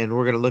 and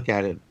we're gonna look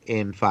at it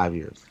in 5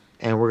 years,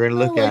 and we're gonna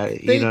look at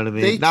it. You know what I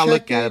mean? Not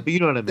look at it, but you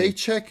know what I mean. They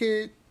check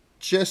it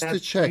just to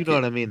check it. You know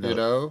what I mean?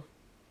 Though.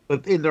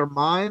 But in their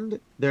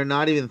mind, they're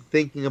not even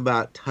thinking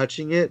about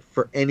touching it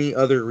for any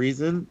other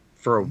reason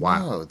for a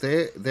while.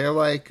 No, they're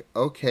like,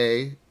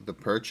 okay, the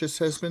purchase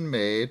has been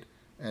made,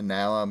 and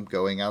now I'm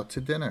going out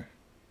to dinner.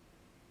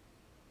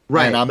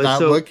 Right, and I'm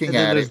not looking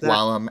at it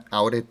while I'm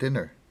out at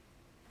dinner.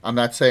 I'm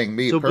not saying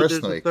me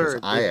personally, because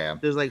I am.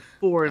 There's like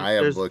four. I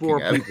am looking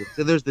at people.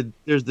 So there's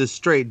the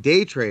straight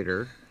day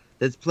trader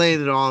that's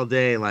playing it all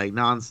day, like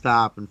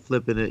nonstop and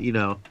flipping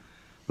it,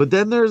 But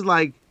then there's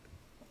like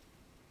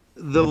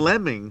the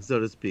lemming, so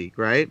to speak,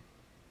 right?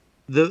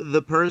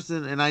 The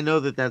person, and I know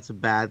that that's a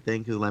bad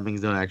thing because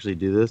lemmings don't actually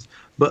do this,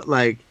 but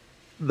like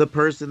the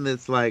person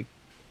that's like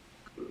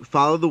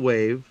follow the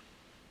wave,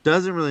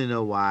 doesn't really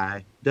know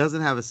why,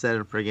 doesn't have a set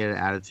and forget it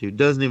attitude,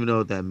 doesn't even know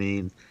what that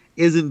means,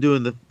 isn't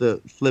doing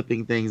the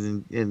flipping things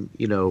and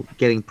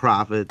getting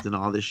profits and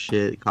all this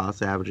shit,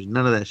 cost averaging,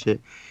 none of that shit.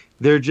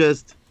 They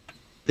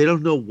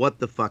don't know what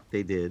the fuck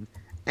they did,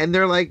 and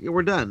they're like,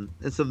 we're done.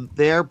 And so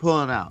they're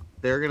pulling out.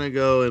 They're gonna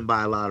go and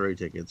buy lottery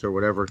tickets or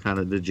whatever kind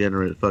of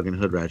degenerate fucking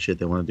hood rat shit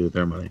they want to do with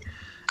their money,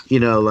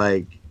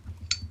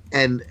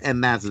 and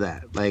that's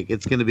that. Like,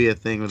 it's gonna be a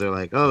thing where they're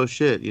like, oh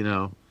shit,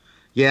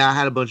 yeah, I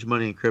had a bunch of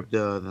money in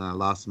crypto, and then I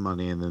lost some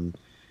money, and then,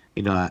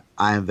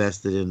 I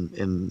invested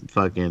in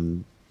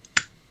fucking.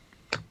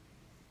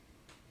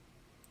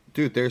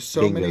 Dude, there's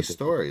so many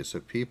stories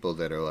of people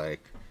that are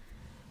like,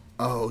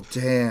 oh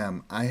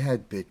damn, I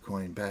had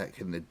Bitcoin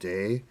back in the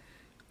day.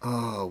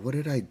 Oh, what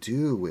did I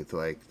do with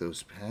like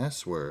those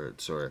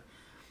passwords or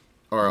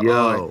I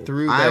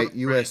threw that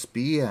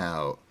USB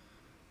out.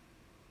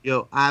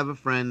 Yo, I have a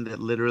friend that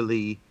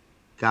literally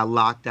got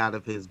locked out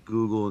of his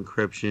Google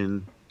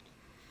encryption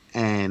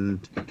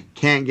and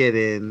can't get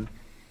in,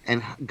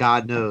 and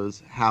God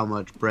knows how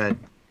much bread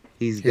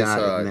he's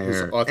got in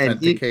there. His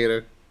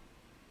authenticator.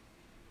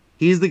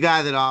 He's the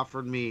guy that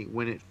offered me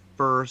when it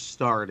first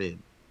started.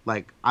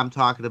 Like, I'm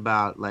talking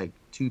about like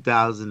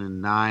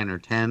 2009 or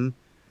 10.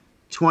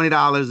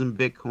 $20 in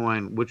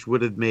Bitcoin, which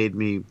would have made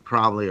me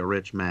probably a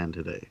rich man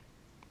today.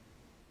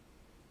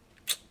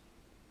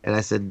 And I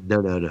said,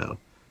 no.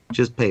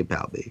 Just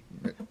PayPal me.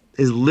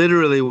 Is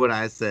literally what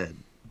I said.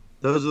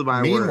 Those are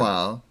my words.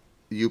 Meanwhile,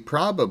 you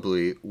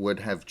probably would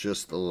have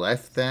just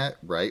left that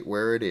right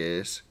where it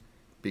is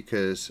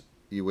because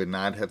you would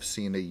not have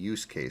seen a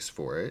use case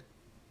for it.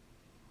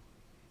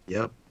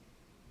 Yep.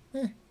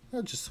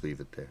 I'll just leave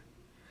it there.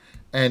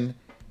 And,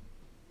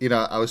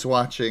 I was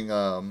watching...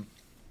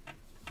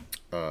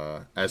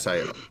 as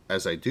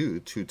I do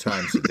 2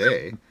 times a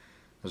day, I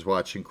was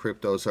watching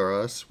Cryptos Are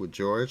Us with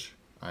George.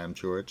 I am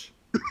George.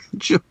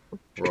 We're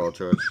all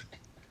George.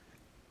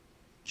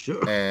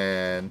 Sure.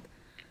 And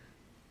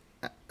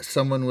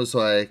someone was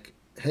like,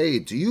 "Hey,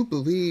 do you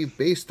believe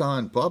based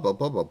on blah blah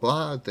blah blah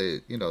blah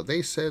that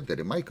they said that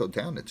it might go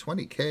down to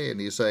 20K?"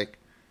 And he's like,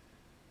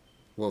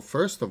 "Well,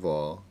 first of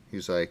all,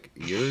 he's like,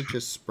 you're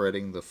just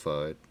spreading the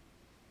FUD.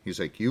 He's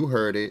like, you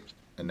heard it,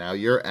 and now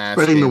you're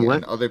Spreading the asking, what?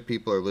 and other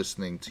people are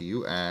listening to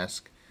you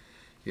ask,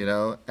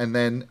 And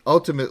then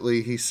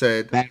ultimately,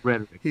 Bad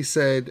rhetoric. he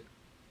said,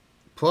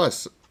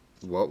 plus,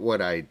 what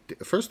would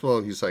first of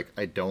all, he's like,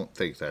 I don't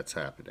think that's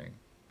happening.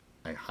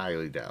 I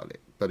highly doubt it.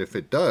 But if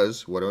it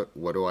does, what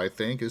do I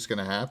think is going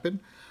to happen?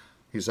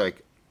 He's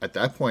like, at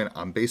that point,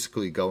 I'm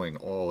basically going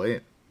all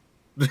in.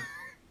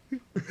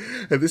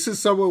 And this is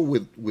someone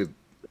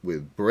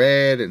with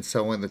bread and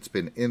someone that's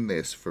been in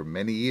this for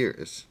many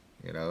years,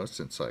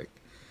 since like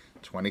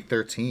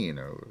 2013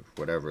 or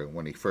whatever,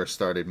 when he first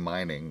started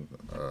mining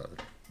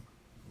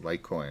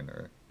Litecoin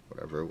or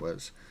whatever it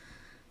was.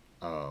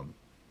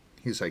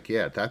 He's like,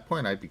 yeah, at that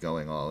point I'd be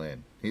going all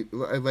in.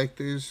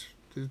 There's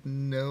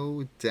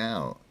no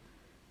doubt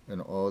in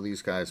all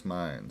these guys'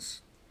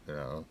 minds,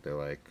 they're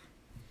like,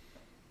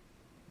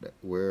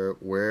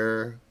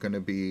 we're gonna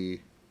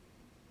be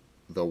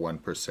the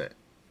 1%,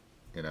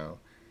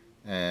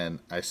 And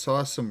I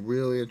saw some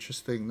really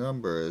interesting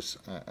numbers.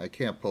 I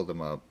can't pull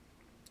them up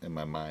in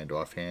my mind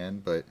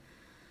offhand, but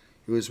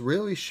it was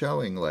really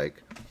showing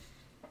like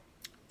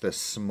the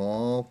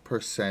small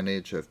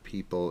percentage of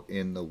people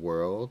in the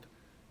world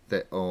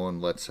that own,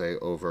 let's say,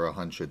 over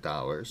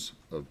 $100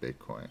 of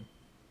Bitcoin,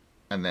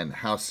 and then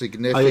how Oh yeah,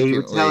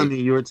 significantly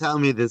you were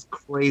telling me this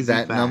crazy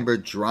that fact. number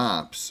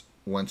drops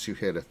once you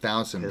hit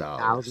 $1,000.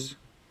 1,000?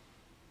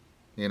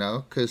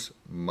 Because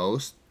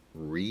most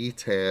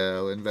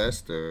retail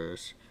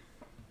investors,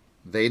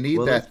 they need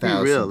Well, that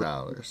let's be real.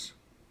 $1,000.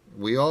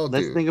 We all do.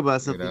 Let's think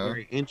about something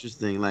very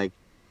interesting. Like,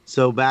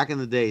 so back in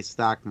the day,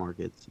 stock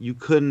markets, you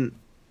couldn't,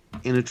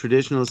 in a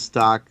traditional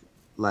stock,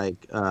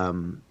 like,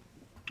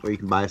 where you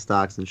can buy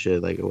stocks and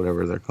shit, like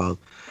whatever they're called,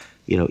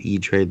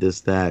 E-Trade,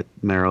 this, that,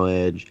 Merrill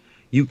Edge.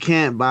 You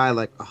can't buy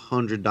like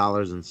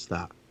 $100 in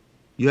stock.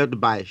 You have to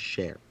buy a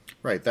share.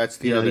 Right. That's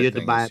the You other have to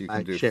thing buy is you by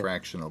can do share.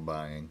 fractional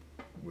buying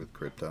with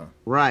crypto.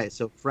 Right.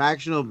 So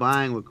fractional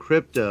buying with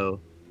crypto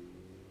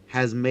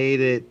has made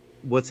it.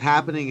 What's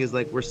happening is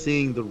like we're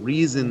seeing the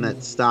reason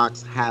that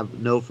stocks have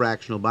no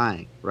fractional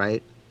buying,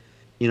 right?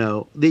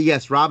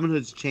 Yes,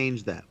 Robinhood's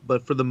changed that,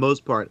 but for the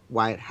most part,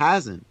 why it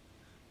hasn't,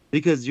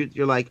 because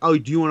you're like, oh,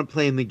 do you want to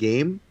play in the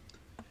game?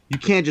 You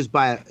can't just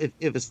buy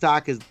if a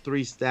stock is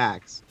 3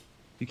 stacks,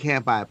 you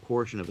can't buy a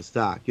portion of a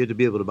stock. You have to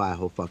be able to buy a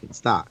whole fucking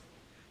stock.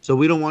 So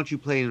we don't want you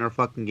playing in our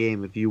fucking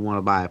game if you want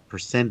to buy a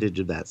percentage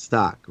of that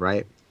stock,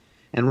 right?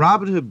 And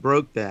Robinhood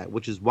broke that,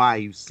 which is why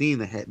you've seen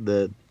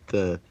the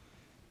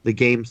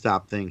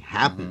GameStop thing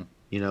happen.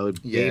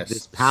 It gave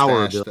this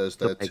power. Stash does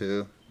that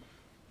too.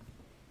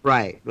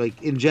 Right,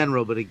 like in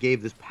general, but it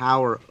gave this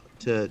power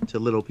to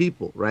little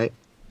people, right?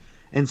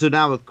 And so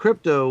now with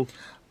crypto,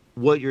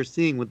 what you're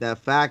seeing with that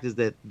fact is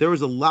that there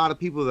was a lot of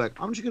people like,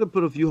 I'm just gonna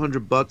put a few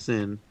 $100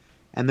 in,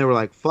 and they were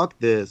like, fuck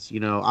this,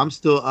 I'm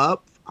still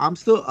up,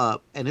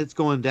 and it's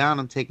going down.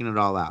 I'm taking it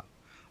all out.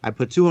 I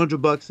put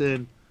 $200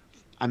 in,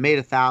 I made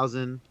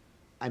 1,000.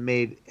 I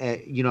made,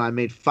 I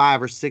made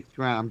 5 or 6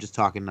 grand. I'm just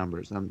talking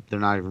numbers. They're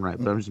not even right,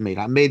 but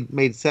I made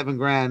 $7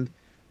 grand,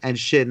 and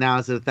shit. Now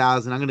it's at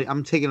 1,000.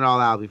 I'm taking it all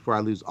out before I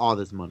lose all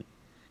this money.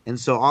 And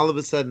so all of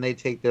a sudden they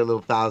take their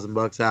little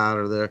 $1,000 out,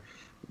 or their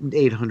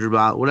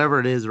 $800, whatever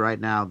it is right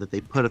now that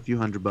they put a few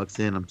 $100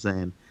 in. I'm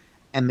saying,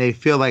 and they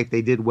feel like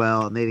they did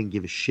well, and they didn't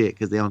give a shit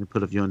because they only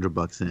put a few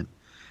 $100 in.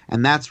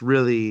 And that's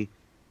really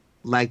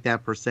like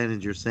that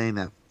percentage you're saying,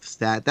 that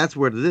stat. That's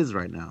where it is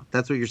right now.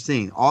 That's what you're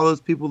seeing. All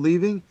those people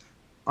leaving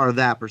are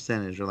that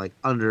percentage, or like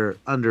under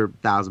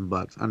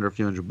 $1,000, under a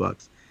few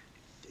 $100,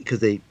 because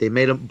they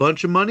made a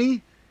bunch of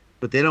money,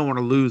 but they don't want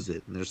to lose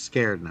it, and they're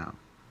scared now.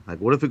 Like,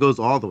 what if it goes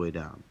all the way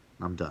down?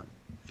 I'm done.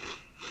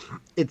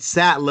 It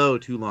sat low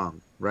too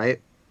long,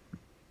 right?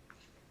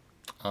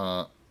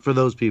 For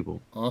those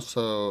people.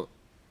 Also,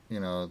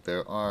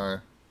 there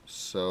are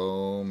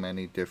so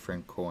many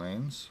different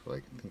coins.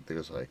 Like, I think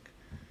there's like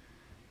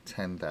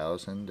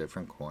 10,000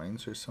 different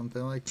coins or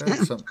something like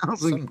that.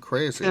 Something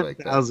crazy 10, like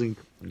that. 000.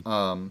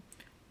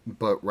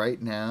 But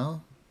right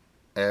now,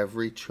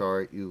 every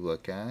chart you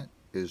look at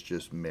is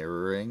just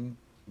mirroring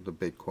the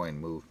Bitcoin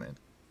movement.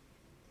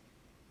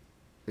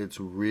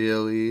 It's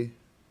really,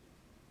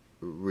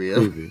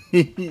 really,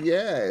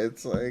 yeah.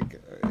 It's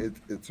like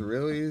it's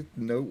really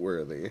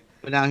noteworthy.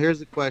 But now here's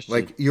the question.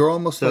 Like, you're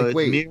almost So like, it's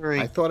wait,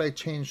 mirroring- I thought I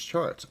changed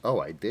charts. Oh,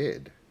 I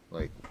did.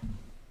 Like,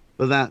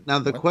 But now the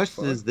What the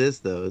question fuck? is this,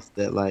 though, is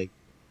that like,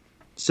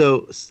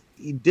 so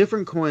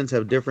different coins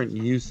have different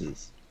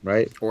uses,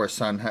 right? or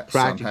some have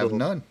Practical.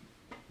 none.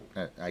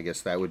 I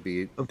guess that would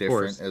be Of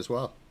different course. as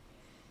well.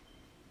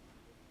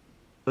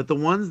 But the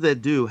ones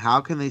that do,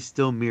 how can they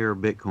still mirror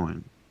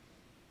Bitcoin?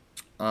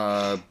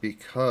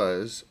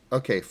 Because,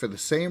 okay, for the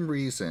same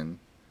reason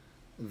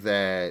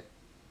that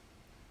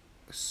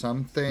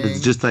something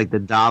It's just like the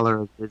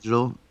dollar of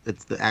digital.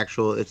 It's the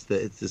actual. It's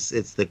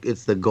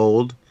the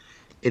gold.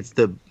 It's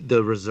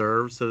the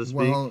reserve, so to speak.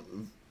 well,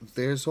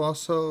 there's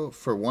also,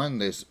 for one,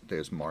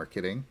 there's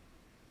marketing.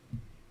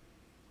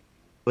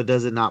 But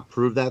does it not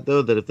prove that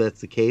though? That if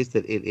that's the case,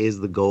 that it is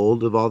the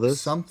gold of all this?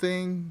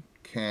 Something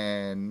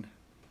can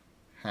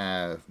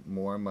have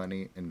more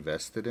money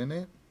invested in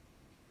it,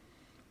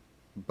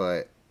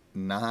 but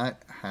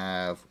not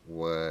have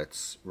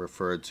what's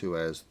referred to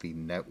as the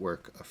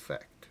network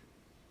effect.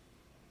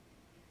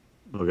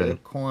 Okay.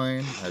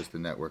 Bitcoin has the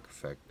network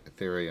effect.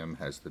 Ethereum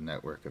has the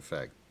network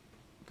effect.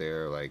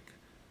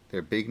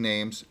 They're big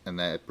names, and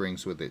that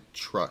brings with it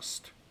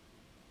trust.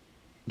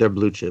 They're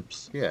blue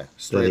chips. Yeah, They're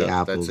straight the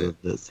up. apples That's it.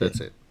 of this. That's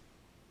it.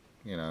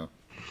 You know,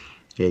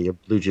 Yeah, your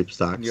blue chip and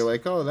stocks. you're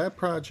like, oh, that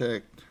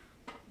project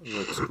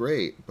looks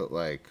great, but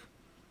like,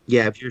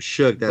 Yeah, if you're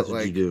shook, that's but what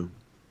you like, do.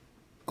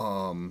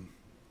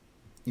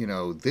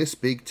 this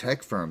big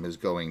tech firm is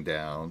going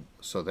down,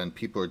 so then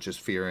people are just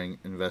fearing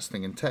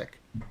investing in tech.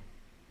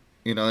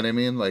 You know what I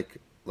mean? Like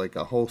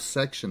a whole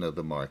section of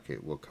the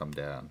market will come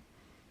down.